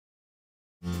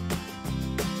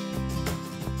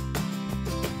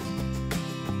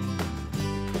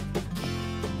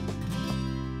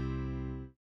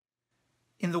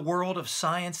In the world of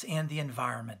science and the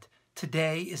environment,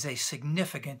 today is a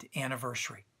significant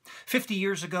anniversary. 50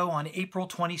 years ago, on April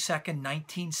 22,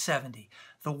 1970,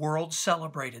 the world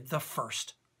celebrated the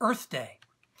first Earth Day.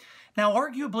 Now,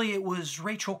 arguably, it was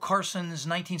Rachel Carson's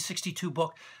 1962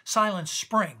 book, Silent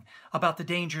Spring, about the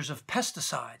dangers of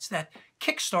pesticides that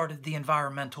kick-started the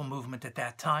environmental movement at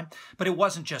that time, but it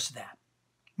wasn't just that.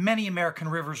 Many American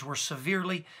rivers were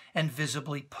severely and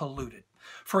visibly polluted.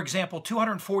 For example,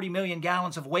 240 million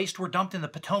gallons of waste were dumped in the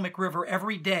Potomac River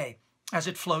every day as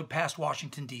it flowed past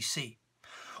Washington, D.C.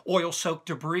 Oil-soaked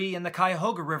debris in the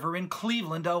Cuyahoga River in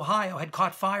Cleveland, Ohio, had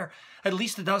caught fire at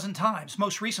least a dozen times,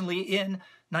 most recently in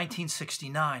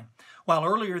 1969. While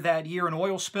earlier that year, an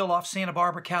oil spill off Santa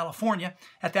Barbara, California,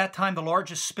 at that time the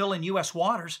largest spill in U.S.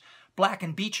 waters,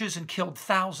 blackened beaches and killed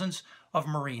thousands of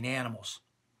marine animals.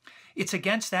 It's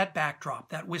against that backdrop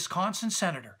that Wisconsin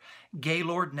Senator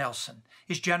Gaylord Nelson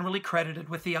is generally credited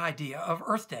with the idea of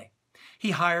Earth Day.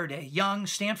 He hired a young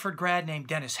Stanford grad named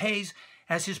Dennis Hayes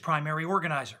as his primary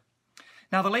organizer.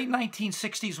 Now, the late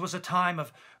 1960s was a time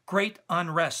of great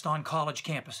unrest on college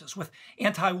campuses, with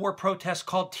anti-war protests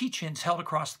called teach-ins held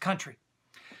across the country.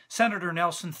 Senator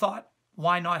Nelson thought,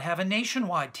 why not have a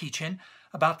nationwide teach-in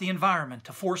about the environment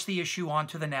to force the issue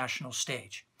onto the national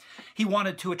stage? He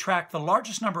wanted to attract the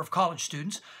largest number of college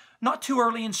students, not too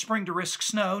early in spring to risk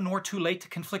snow, nor too late to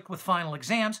conflict with final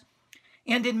exams,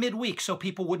 and in midweek so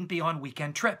people wouldn't be on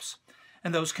weekend trips.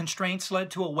 And those constraints led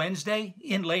to a Wednesday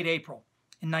in late April.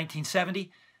 In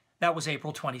 1970, that was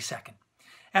April 22nd.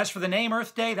 As for the name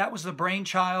Earth Day, that was the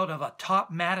brainchild of a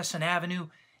top Madison Avenue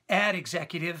ad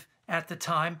executive at the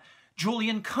time,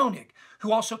 Julian Koenig,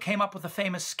 who also came up with the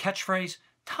famous catchphrase,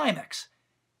 Timex.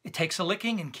 It takes a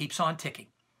licking and keeps on ticking.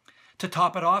 To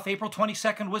top it off, April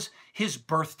 22nd was his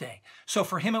birthday. So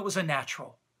for him, it was a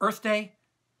natural. Earth Day,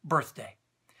 birthday.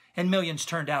 And millions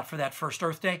turned out for that first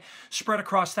Earth Day, spread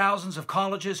across thousands of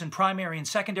colleges and primary and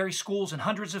secondary schools and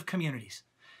hundreds of communities.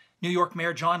 New York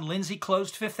Mayor John Lindsay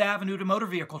closed Fifth Avenue to motor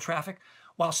vehicle traffic,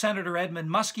 while Senator Edmund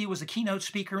Muskie was the keynote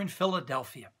speaker in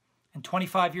Philadelphia. And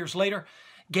 25 years later,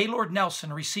 Gaylord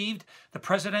Nelson received the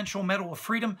Presidential Medal of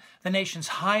Freedom, the nation's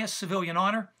highest civilian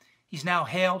honor. He's now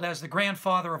hailed as the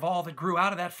grandfather of all that grew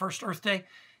out of that first Earth Day,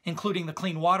 including the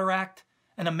Clean Water Act,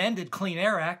 an amended Clean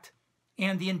Air Act,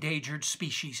 and the Endangered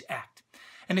Species Act.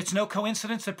 And it's no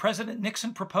coincidence that President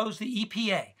Nixon proposed the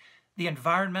EPA, the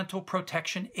Environmental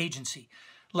Protection Agency,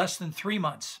 less than 3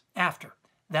 months after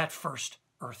that first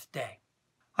Earth Day.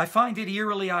 I find it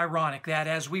eerily ironic that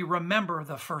as we remember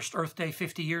the first Earth Day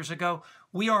 50 years ago,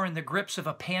 we are in the grips of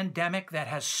a pandemic that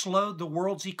has slowed the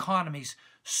world's economies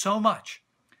so much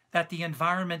that the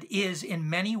environment is, in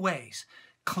many ways,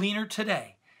 cleaner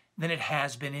today than it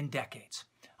has been in decades.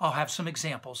 I'll have some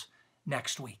examples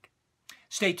next week.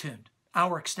 Stay tuned.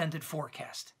 Our extended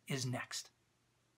forecast is next.